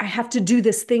 I have to do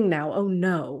this thing now. Oh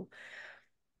no.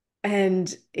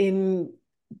 And in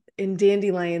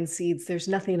dandelion seeds, there's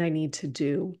nothing I need to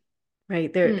do,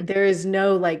 right? Mm. There is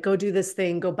no like, go do this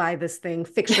thing, go buy this thing,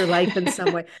 fix your life in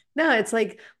some way. No, it's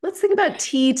like, let's think about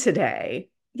tea today.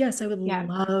 Yes, I would Yeah.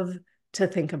 love to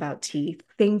think about tea.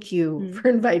 Thank you Mm. for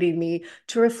inviting me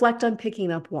to reflect on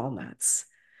picking up walnuts.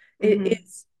 It Mm-hmm.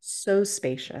 is so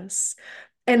spacious.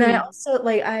 And I Mm. also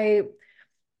like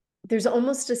there's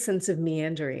almost a sense of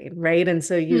meandering, right? And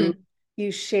so Mm.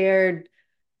 you shared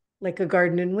like a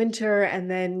garden in winter, and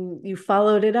then you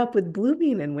followed it up with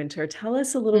blooming in winter. Tell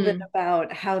us a little bit Mm.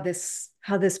 about how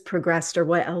this progressed, or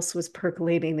what else was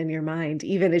percolating in your mind,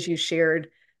 even as you shared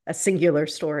a singular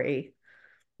story.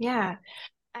 Yeah.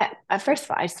 First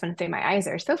of all, I just want to say my eyes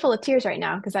are so full of tears right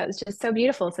now because that was just so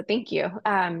beautiful. So thank you.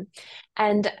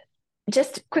 And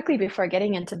just quickly before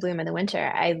getting into bloom in the winter,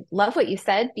 I love what you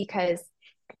said because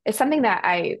it's something that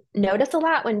I notice a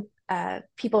lot when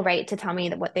people write to tell me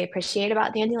that what they appreciate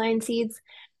about dandelion seeds.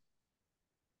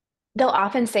 They'll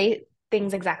often say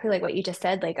things exactly like what you just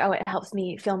said, like, "Oh, it helps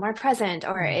me feel more present,"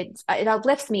 or Mm. it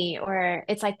uplifts me," or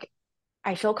it's like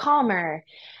I feel calmer.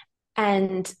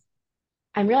 And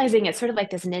I'm realizing it's sort of like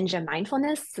this ninja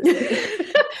mindfulness.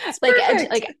 It's like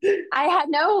perfect. like I had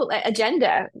no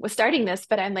agenda with starting this,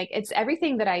 but I'm like it's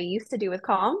everything that I used to do with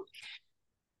calm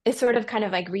is sort of kind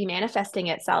of like remanifesting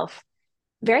itself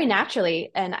very naturally.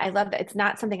 And I love that it's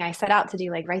not something I set out to do,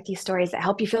 like write these stories that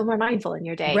help you feel more mindful in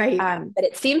your day. Right. But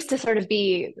it seems to sort of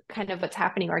be kind of what's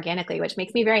happening organically, which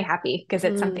makes me very happy because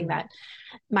it's something Mm, that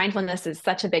mindfulness is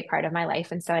such a big part of my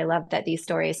life. And so I love that these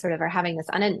stories sort of are having this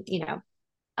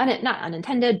not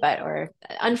unintended, but or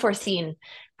unforeseen,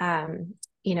 um,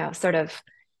 sort of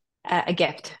a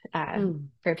gift mm,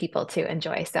 for people to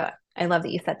enjoy. So I love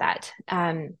that you said that.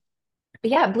 But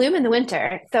yeah, bloom in the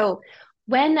winter. So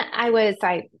when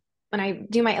I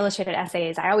do my illustrated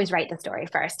essays, I always write the story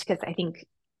first because I think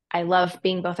I love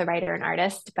being both a writer and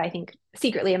artist, but I think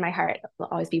secretly in my heart will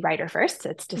always be writer first.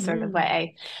 It's just sort of what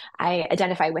mm, I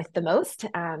identify with the most.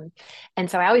 And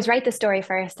so I always write the story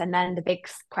first, and then the big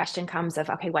question comes of,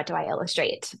 okay, what do I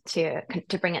illustrate to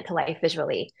bring it to life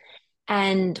visually?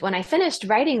 And when I finished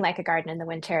writing Like a Garden in the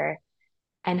Winter,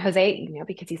 and Jose,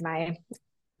 because he's my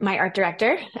art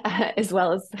director as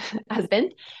well as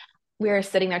husband, we were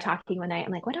sitting there talking one night.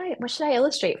 I'm like, what should I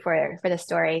illustrate for this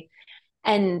story?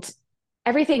 And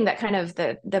everything that kind of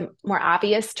the more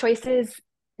obvious choices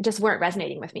just weren't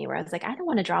resonating with me. Where I was like, I don't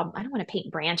want to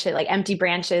paint branches, like empty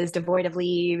branches devoid of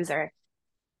leaves, or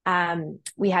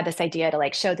we had this idea to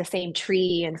like show the same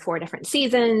tree in four different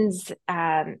seasons.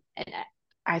 And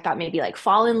I thought maybe like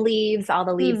fallen leaves, all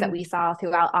the leaves that we mm, saw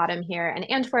throughout autumn here in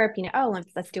Antwerp. Oh,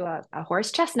 let's do a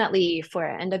horse chestnut leaf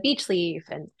and a beech leaf,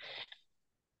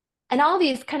 and all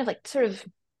these kind of like sort of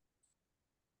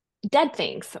dead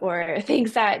things or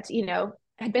things that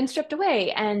had been stripped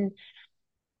away. And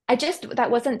I just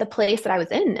that wasn't the place that I was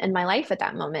in my life at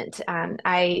that moment.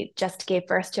 I just gave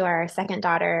birth to our second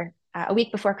daughter a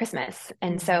week before Christmas,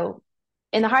 and mm, so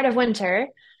in the heart of winter,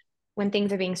 when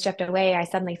things are being stripped away, I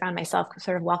suddenly found myself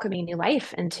sort of welcoming new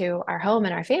life into our home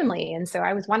and our family. And so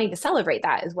I was wanting to celebrate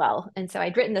that as well. And so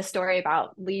I'd written this story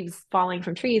about leaves falling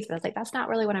from trees, but I was like, that's not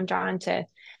really what I'm drawn to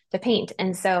paint.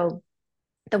 And so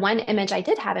the one image I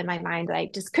did have in my mind that I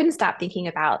just couldn't stop thinking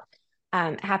about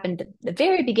happened at the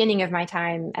very beginning of my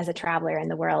time as a traveler in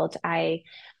the world. I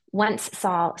once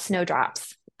saw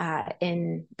snowdrops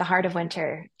in the heart of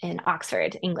winter in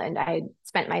Oxford, England. I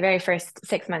spent my very first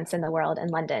 6 months in the world in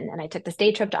London, and I took this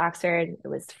day trip to Oxford. It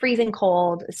was freezing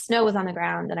cold, snow was on the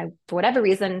ground, and I, for whatever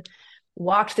reason,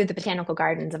 walked through the botanical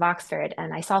gardens of Oxford,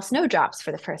 and I saw snowdrops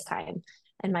for the first time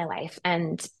in my life.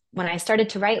 And when I started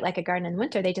to write Like a Garden in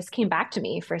Winter, they just came back to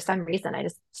me for some reason. I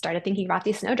just started thinking about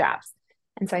these snowdrops.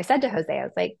 And so I said to Jose, I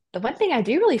was like, the one thing I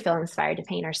do really feel inspired to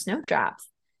paint are snowdrops,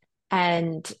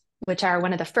 and which are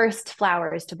one of the first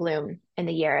flowers to bloom in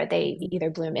the year. They mm.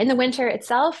 either bloom in the winter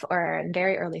itself or in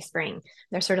very early spring.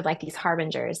 They're sort of like these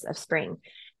harbingers of spring.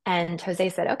 And Jose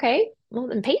said, okay, well,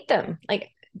 then paint them.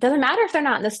 Like, doesn't matter if they're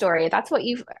not in the story. That's what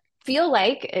you feel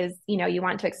like is, you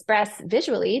want to express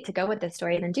visually to go with this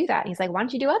story, then do that. And he's like, why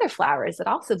don't you do other flowers that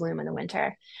also bloom in the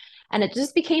winter? And it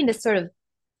just became this sort of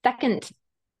second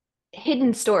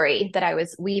hidden story that I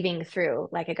was weaving through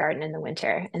like a garden in the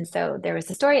winter. And so there was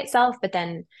the story itself, but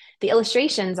then the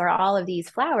illustrations are all of these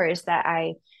flowers that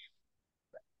I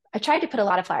tried to put a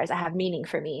lot of flowers that have meaning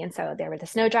for me. And so there were the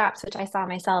snowdrops, which I saw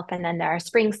myself, and then there are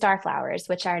spring star flowers,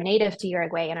 which are native to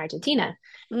Uruguay and Argentina,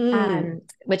 Mm.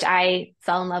 which I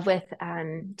fell in love with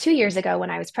 2 years ago when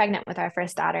I was pregnant with our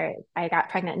first daughter. I got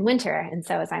pregnant in winter. And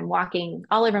so as I'm walking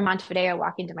all over Montevideo,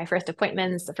 walking to my first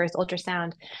appointments, the first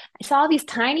ultrasound, I saw all these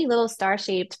tiny little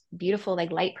star-shaped, beautiful,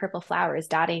 like light purple flowers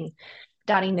dotting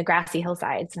the grassy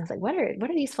hillsides. And I was like, what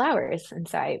are these flowers? And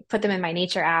so I put them in my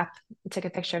nature app, took a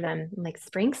picture of them. I'm like,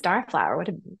 spring star flower.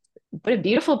 What a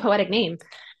beautiful poetic name.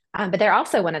 But they're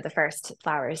also one of the first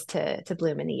flowers to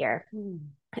bloom in the year. Mm.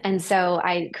 And so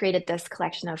I created this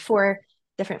collection of 4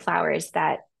 different flowers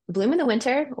that bloom in the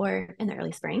winter or in the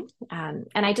early spring. And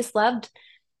I just loved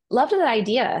the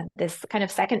idea, this kind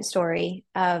of second story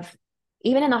of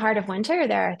even in the heart of winter,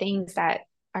 there are things that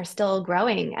are still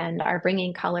growing and are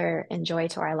bringing color and joy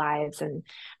to our lives. And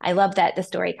I love that the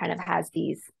story kind of has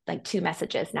these like 2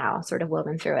 messages now sort of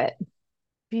woven through it.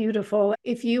 Beautiful.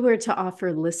 If you were to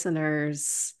offer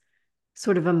listeners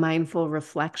sort of a mindful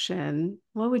reflection,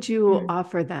 what would you Mm.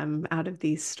 offer them out of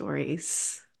these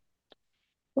stories?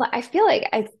 Well, I feel like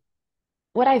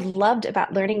what I've loved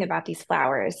about learning about these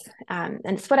flowers, and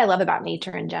it's what I love about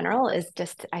nature in general, is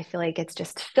just I feel like it's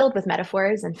just filled with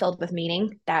metaphors and filled with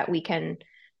meaning that we can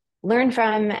learn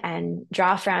from and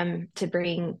draw from to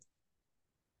bring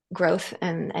growth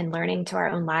and learning to our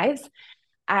own lives.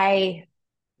 I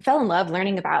fell in love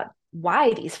learning about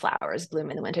why these flowers bloom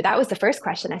in the winter. That was the first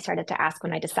question I started to ask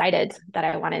when I decided that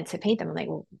I wanted to paint them. I'm like,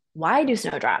 well, why do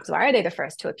snowdrops? Why are they the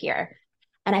first to appear?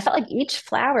 And I felt like each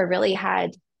flower really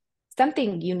had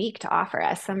something unique to offer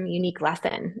us, some unique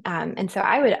lesson. And so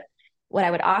what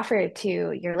I would offer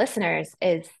to your listeners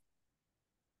is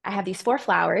I have these 4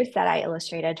 flowers that I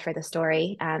illustrated for the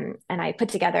story, and I put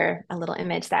together a little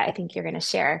image that I think you're going to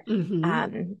share Hmm.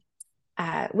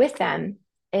 um, with them.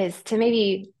 Is to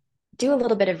maybe do a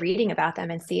little bit of reading about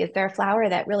them and see is there a flower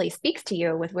that really speaks to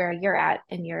you with where you're at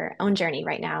in your own journey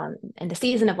right now and the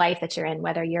season of life that you're in,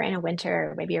 whether you're in a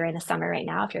winter or maybe you're in a summer right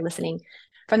now, if you're listening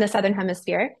from the Southern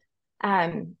Hemisphere.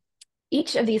 Um,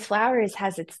 each of these flowers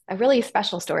has a really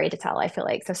special story to tell, I feel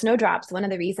like. So snowdrops, one of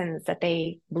the reasons that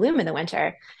they bloom in the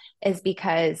winter is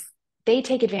because they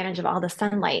take advantage of all the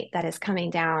sunlight that is coming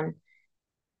down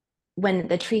when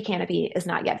the tree canopy is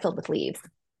not yet filled with leaves.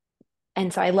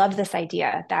 And so I love this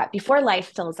idea that before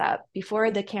life fills up,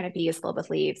 before the canopy is filled with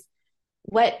leaves,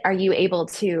 what are you able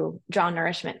to draw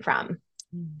nourishment from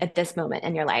at this moment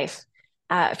in your life?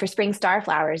 For spring star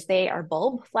flowers, they are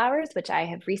bulb flowers, which I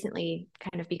have recently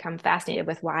kind of become fascinated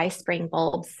with why spring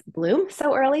bulbs bloom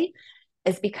so early,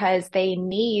 is because they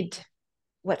need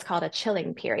what's called a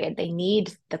chilling period. They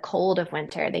need the cold of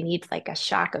winter. They need like a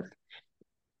shock of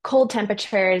cold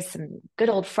temperatures, some good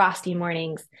old frosty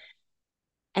mornings.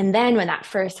 And then when that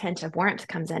first hint of warmth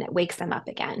comes in, it wakes them up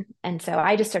again. And so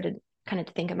I just started kind of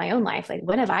to think of my own life, like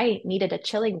when have I needed a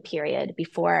chilling period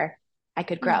before I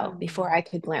could grow, before I Mm.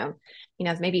 could bloom?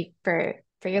 Maybe for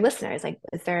your listeners, like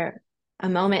is there a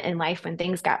moment in life when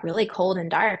things got really cold and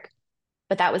dark,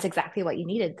 but that was exactly what you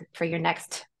needed for your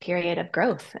next period of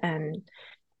growth and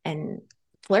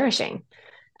flourishing?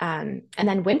 And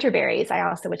then winter berries, I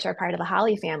also, which are part of the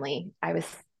holly family, I was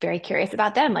very curious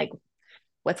about them. Like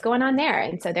what's going on there?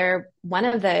 And so they're one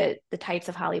of the types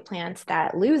of holly plants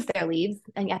that lose their leaves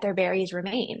and yet their berries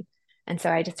remain. And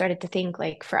so I just started to think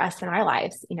like for us in our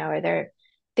lives, are there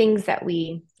things that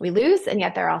we lose and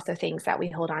yet there are also things that we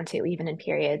hold on to even in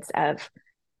periods of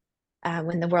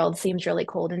when the world seems really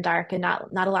cold and dark and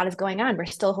not a lot is going on. We're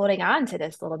still holding on to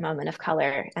this little moment of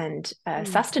color and Mm.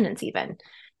 sustenance even.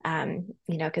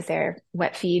 Because they're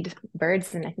wet feed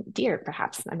birds and deer,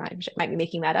 perhaps. I'm not sure, might be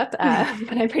making that up, but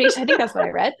I'm pretty sure I think that's what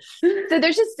I read. So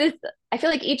there's just this. I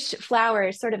feel like each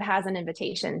flower sort of has an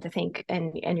invitation to think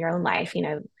in your own life.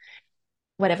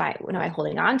 What am I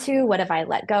holding on to? What have I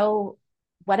let go?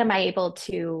 What am I able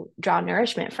to draw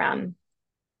nourishment from,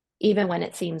 even when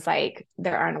it seems like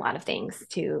there aren't a lot of things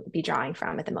to be drawing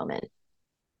from at the moment?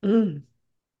 Mm.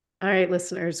 All right,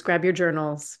 listeners, grab your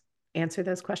journals, answer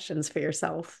those questions for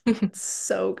yourself.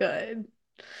 So good.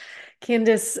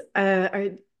 Candace, are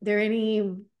there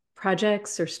any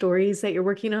projects or stories that you're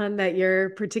working on that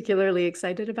you're particularly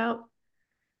excited about?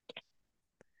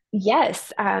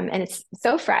 Yes, and it's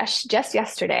so fresh. Just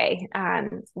yesterday,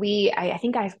 I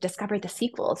think I've discovered the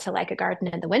sequel to Like a Garden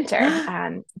in the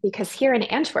Winter, because here in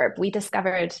Antwerp, we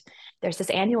discovered there's this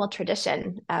annual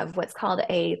tradition of what's called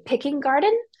a picking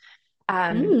garden,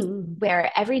 um, Mm.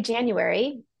 where every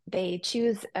January they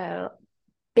choose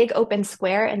big open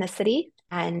square in the city,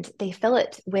 and they fill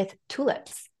it with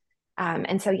tulips.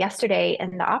 And so yesterday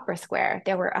in the Opera Square,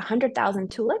 there were 100,000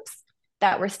 tulips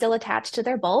that were still attached to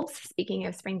their bulbs. Speaking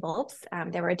of spring bulbs,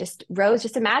 there were just rows,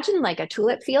 just imagine like a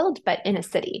tulip field, but in a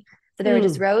city. So there were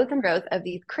just Mm. rows and rows of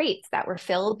these crates that were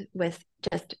filled with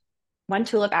just one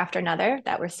tulip after another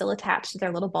that were still attached to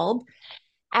their little bulb.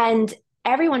 And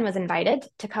everyone was invited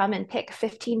to come and pick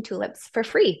 15 tulips for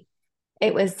free.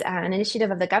 It was an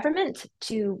initiative of the government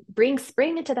to bring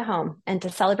spring into the home and to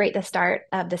celebrate the start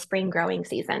of the spring growing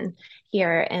season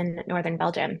here in northern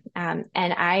Belgium. And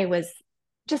I was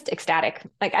just ecstatic.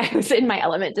 Like I was in my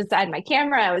element, just had my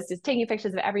camera. I was just taking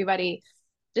pictures of everybody,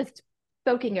 just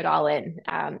soaking it all in.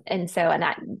 And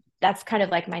that's kind of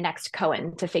like my next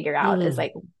koan to figure out is Mm.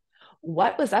 like,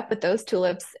 what was up with those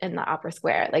tulips in the Opera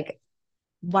Square? Like,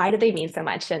 why do they mean so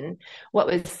much? And what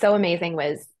was so amazing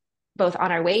was both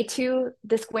on our way to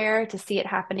the square to see it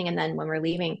happening, and then when we're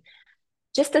leaving,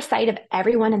 just the sight of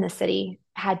everyone in the city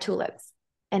had tulips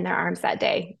in their arms that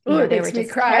day. Oh, it They were makes me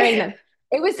just carrying cry. them.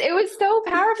 It was so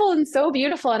powerful and so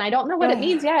beautiful, and I don't know what it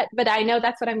means Oh. yet, but I know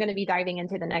that's what I'm going to be diving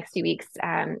into the next few weeks.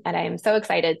 And I am so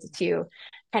excited to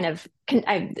kind of.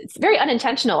 It's very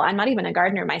unintentional. I'm not even a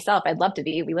gardener myself. I'd love to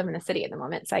be. We live in the city at the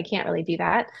moment, so I can't really do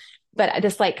that. But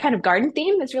this like kind of garden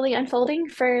theme is really unfolding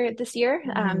for this year,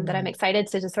 that I'm Mm. excited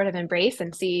to just sort of embrace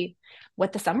and see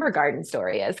what the summer garden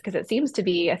story is, because it seems to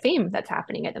be a theme that's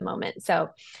happening at the moment. So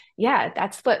yeah,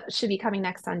 that's what should be coming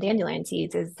next on Dandelion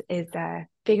Seeds is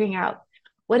figuring out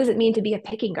what does it mean to be a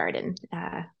picking garden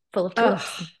full of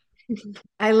tulips. Oh,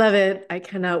 I love it. I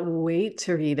cannot wait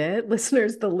to read it.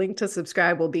 Listeners, the link to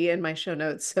subscribe will be in my show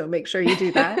notes, so make sure you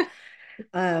do that.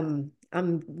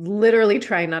 I'm literally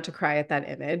trying not to cry at that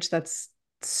image. That's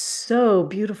so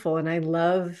beautiful. And I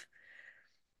love,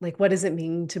 like, what does it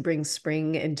mean to bring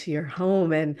spring into your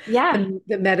home? And Yeah.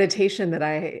 the meditation that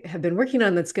I have been working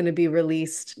on that's going to be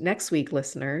released next week,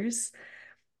 listeners,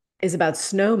 is about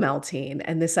snow melting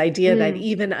and this idea that Mm,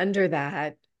 even under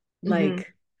that, hmm.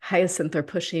 like hyacinth are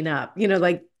pushing up,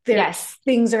 like there Yes.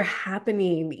 things are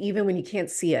happening even when you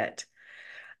can't see it.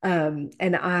 And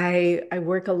I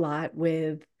work a lot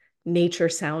with nature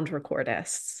sound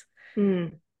recordists.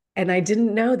 Mm, And I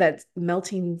didn't know that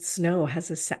melting snow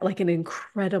has like wow. an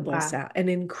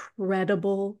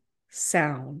incredible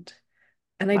sound.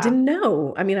 And I Wow. didn't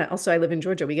know. I mean, I live in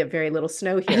Georgia. We get very little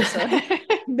snow here. So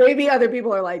maybe other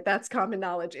people are like, that's common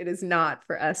knowledge. It is not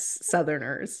for us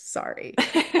Southerners. Sorry.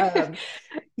 Um,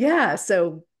 yeah.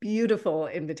 So beautiful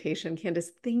invitation. Candace,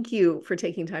 thank you for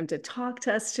taking time to talk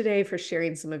to us today, for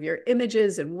sharing some of your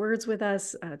images and words with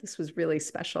us. This was really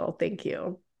special. Thank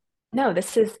you. No,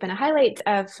 this has been a highlight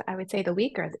of, I would say, the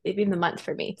week or even the month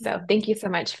for me. So thank you so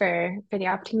much for the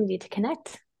opportunity to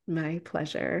connect. My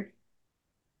pleasure.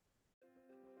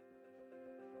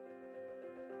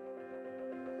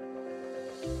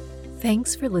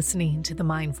 Thanks for listening to the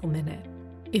Mindful Minute.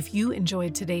 If you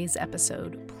enjoyed today's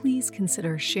episode, please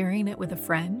consider sharing it with a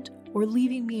friend or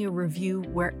leaving me a review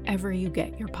wherever you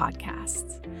get your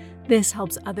podcasts. This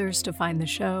helps others to find the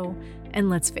show, and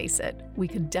let's face it, we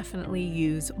could definitely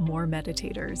use more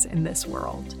meditators in this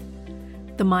world.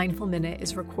 The Mindful Minute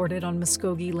is recorded on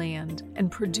Muskogee land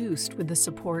and produced with the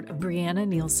support of Brianna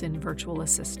Nielsen Virtual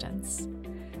Assistants.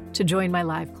 To join my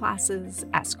live classes,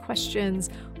 ask questions,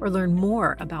 or learn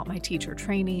more about my teacher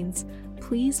trainings,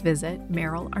 please visit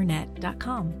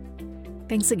merylarnett.com.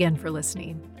 Thanks again for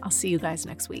listening. I'll see you guys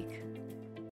next week.